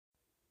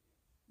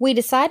We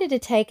decided to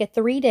take a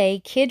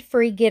 3-day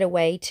kid-free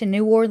getaway to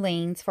New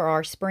Orleans for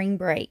our spring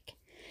break.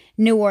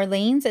 New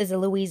Orleans is a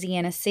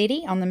Louisiana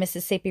city on the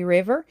Mississippi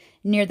River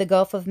near the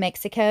Gulf of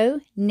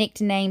Mexico.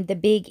 Nicknamed the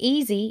Big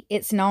Easy,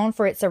 it's known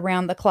for its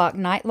around-the-clock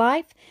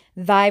nightlife,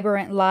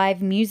 vibrant live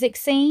music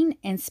scene,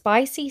 and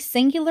spicy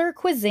singular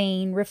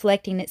cuisine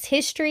reflecting its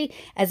history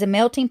as a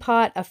melting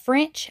pot of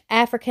French,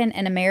 African,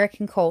 and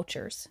American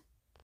cultures.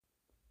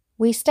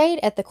 We stayed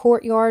at the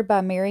Courtyard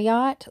by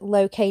Marriott,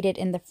 located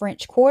in the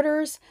French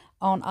Quarters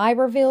on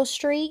Iberville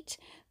Street,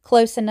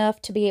 close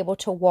enough to be able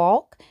to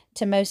walk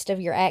to most of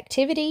your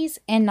activities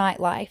and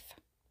nightlife.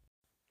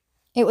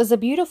 It was a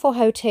beautiful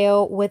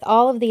hotel with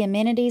all of the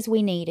amenities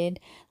we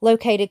needed,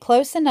 located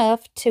close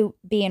enough to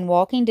be in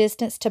walking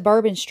distance to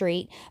Bourbon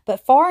Street,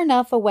 but far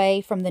enough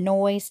away from the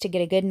noise to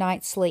get a good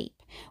night's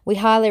sleep. We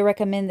highly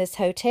recommend this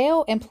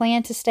hotel and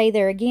plan to stay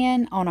there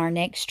again on our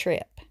next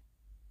trip.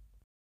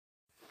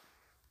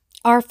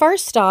 Our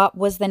first stop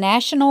was the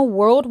National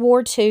World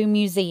War II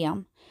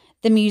Museum.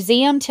 The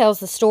museum tells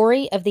the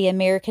story of the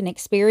American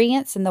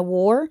experience in the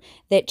war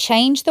that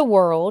changed the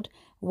world,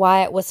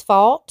 why it was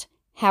fought,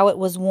 how it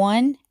was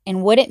won,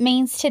 and what it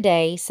means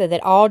today so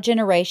that all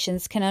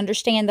generations can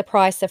understand the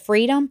price of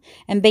freedom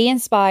and be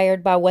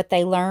inspired by what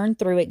they learned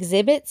through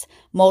exhibits,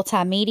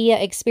 multimedia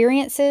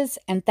experiences,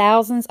 and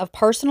thousands of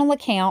personal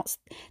accounts.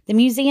 The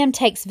museum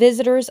takes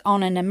visitors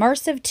on an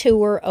immersive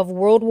tour of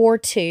World War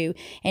II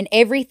and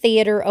every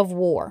theater of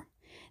war.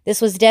 This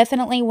was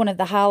definitely one of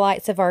the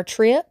highlights of our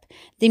trip.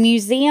 The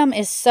museum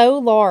is so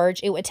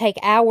large it would take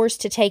hours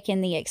to take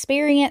in the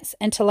experience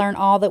and to learn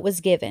all that was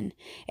given.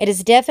 It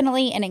is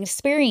definitely an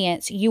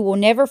experience you will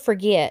never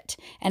forget,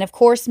 and of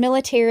course,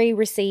 military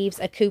receives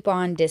a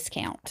coupon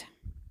discount.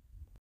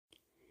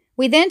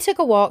 We then took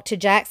a walk to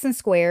Jackson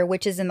Square,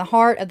 which is in the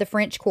heart of the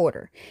French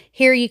Quarter.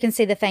 Here you can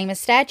see the famous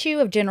statue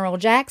of General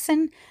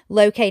Jackson.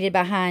 Located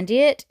behind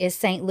it is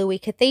St. Louis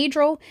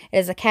Cathedral. It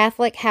is a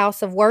Catholic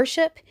house of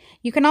worship.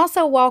 You can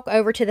also walk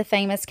over to the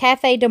famous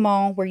Café du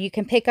Monde, where you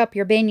can pick up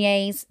your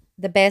beignets,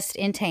 the best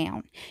in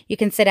town. You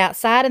can sit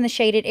outside in the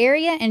shaded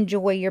area,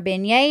 enjoy your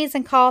beignets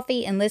and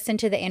coffee, and listen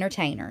to the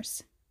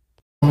entertainers.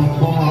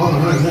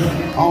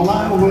 All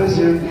I was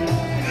in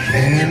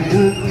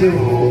the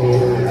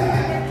door.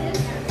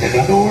 And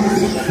the doors,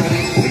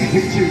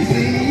 please,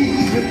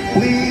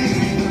 please.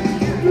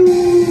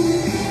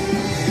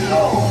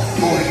 Oh,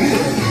 boy,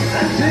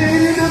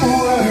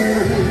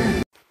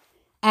 good.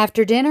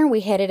 After dinner, we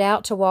headed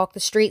out to walk the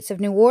streets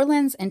of New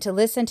Orleans and to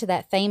listen to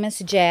that famous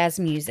jazz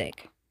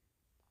music.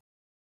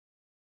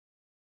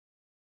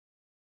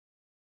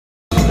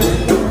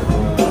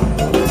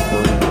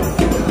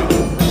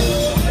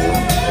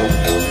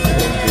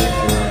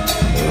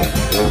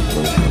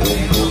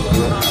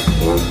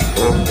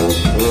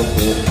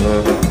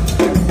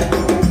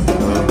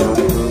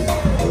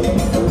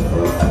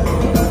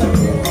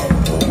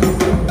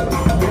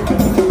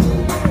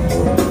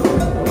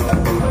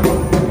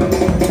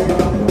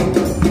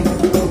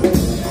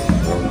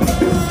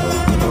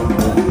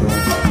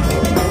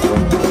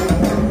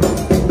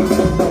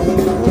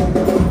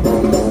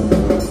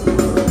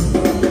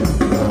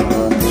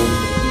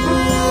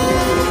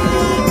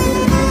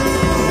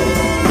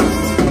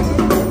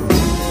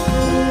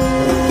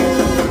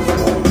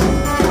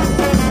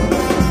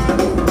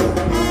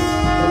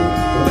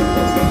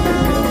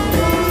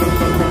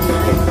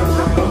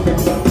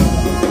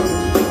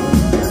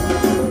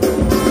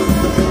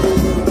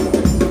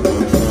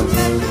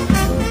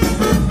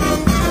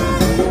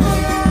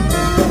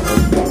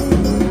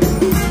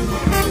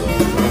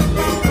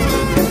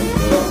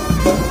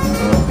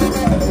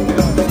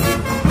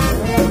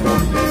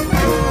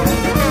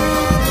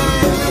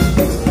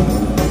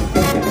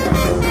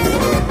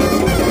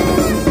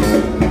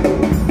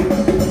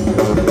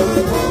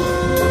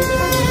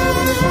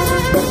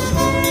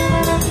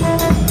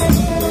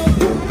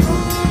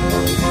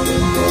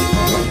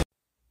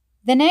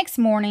 The next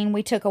morning,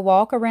 we took a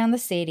walk around the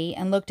city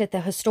and looked at the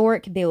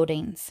historic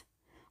buildings.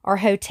 Our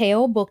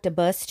hotel booked a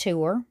bus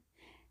tour.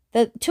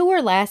 The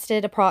tour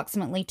lasted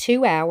approximately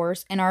 2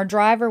 hours, and our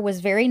driver was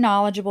very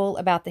knowledgeable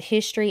about the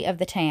history of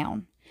the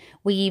town.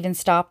 We even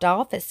stopped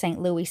off at St.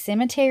 Louis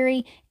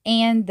Cemetery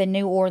and the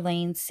New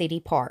Orleans City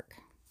Park.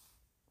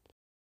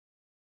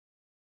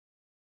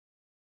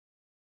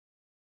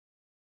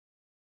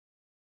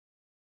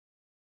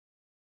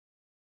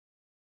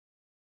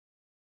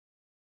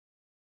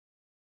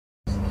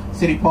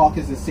 City Park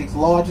is the 6th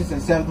largest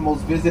and 7th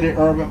most visited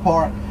urban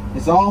park.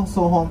 It's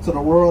also home to the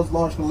world's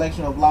largest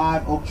collection of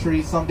live oak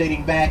trees, some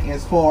dating back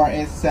as far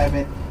as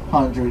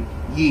 700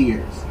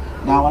 years.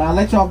 Now, when I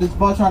let you off this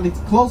bus trying to get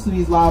close to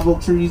these live oak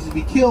trees, if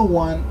you kill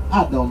one,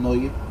 I don't know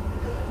you.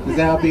 Because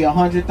that'll be a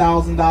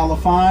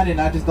 $100,000 fine,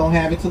 and I just don't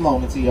have it to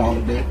loan it to y'all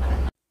today.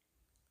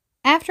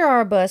 After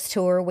our bus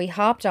tour, we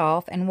hopped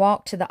off and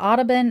walked to the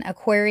Audubon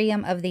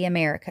Aquarium of the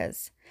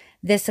Americas.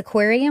 This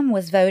aquarium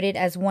was voted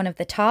as one of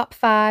the top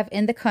 5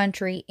 in the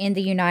country in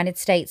the United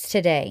States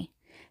today.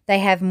 The They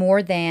have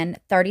more than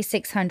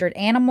 3,600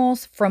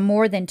 animals from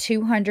more than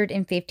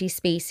 250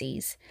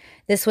 species.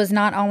 This was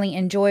not only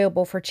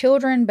enjoyable for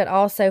children, but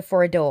also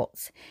for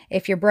adults.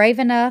 If you're brave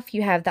enough,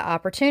 you have the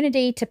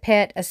opportunity to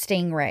pet a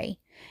stingray.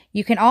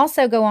 You can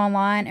also go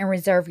online and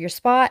reserve your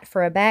spot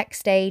for a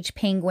backstage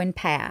penguin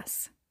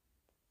pass.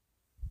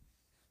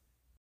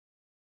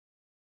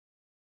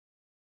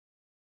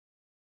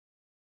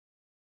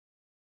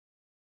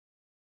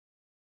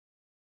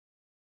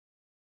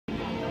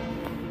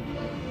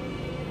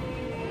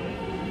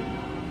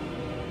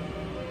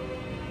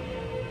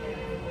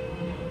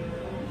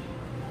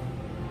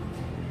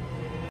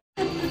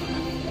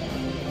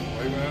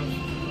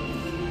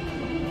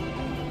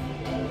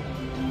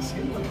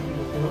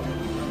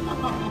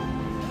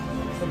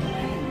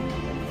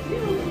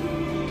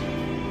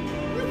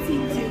 What's he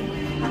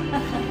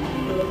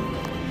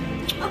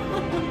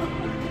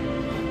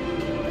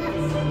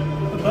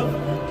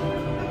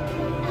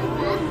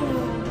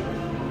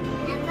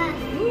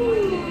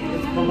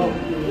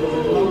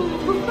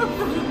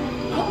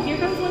Oh, here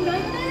comes one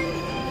diamond.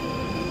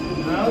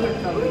 Now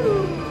they're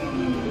coming.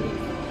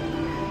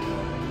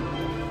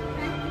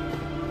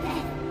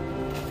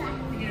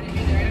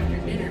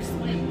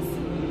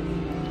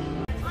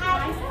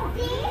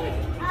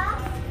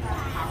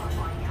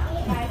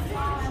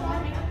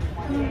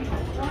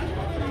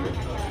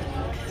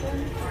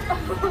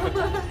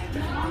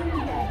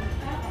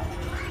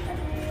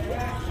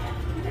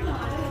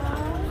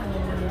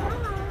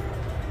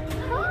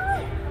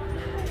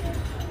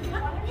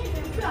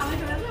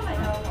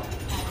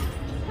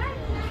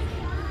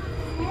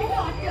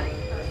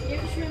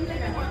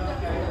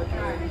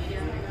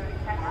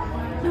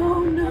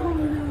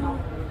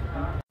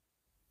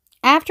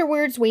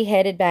 Afterwards, we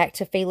headed back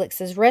to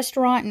Felix's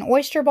Restaurant and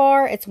Oyster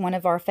Bar. It's one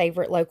of our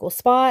favorite local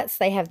spots.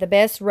 They have the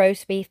best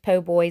roast beef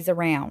po' boys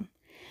around.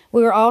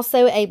 We were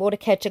also able to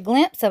catch a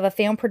glimpse of a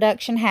film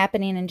production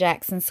happening in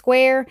Jackson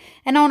Square.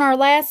 And on our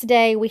last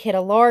day, we hit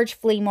a large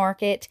flea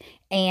market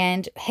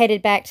and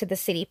headed back to the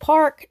city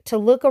park to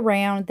look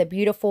around the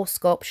beautiful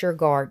sculpture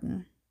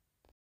garden.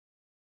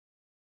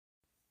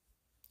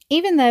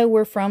 Even though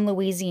we're from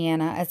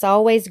Louisiana, it's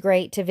always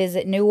great to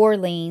visit New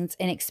Orleans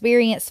and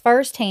experience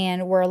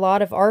firsthand where a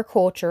lot of our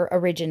culture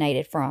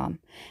originated from.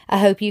 I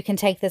hope you can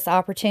take this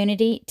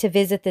opportunity to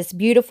visit this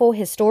beautiful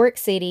historic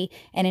city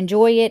and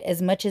enjoy it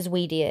as much as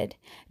we did.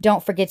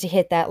 Don't forget to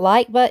hit that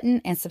like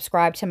button and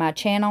subscribe to my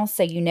channel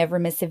so you never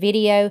miss a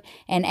video.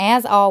 And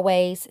as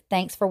always,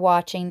 thanks for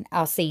watching.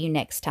 I'll see you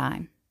next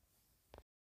time.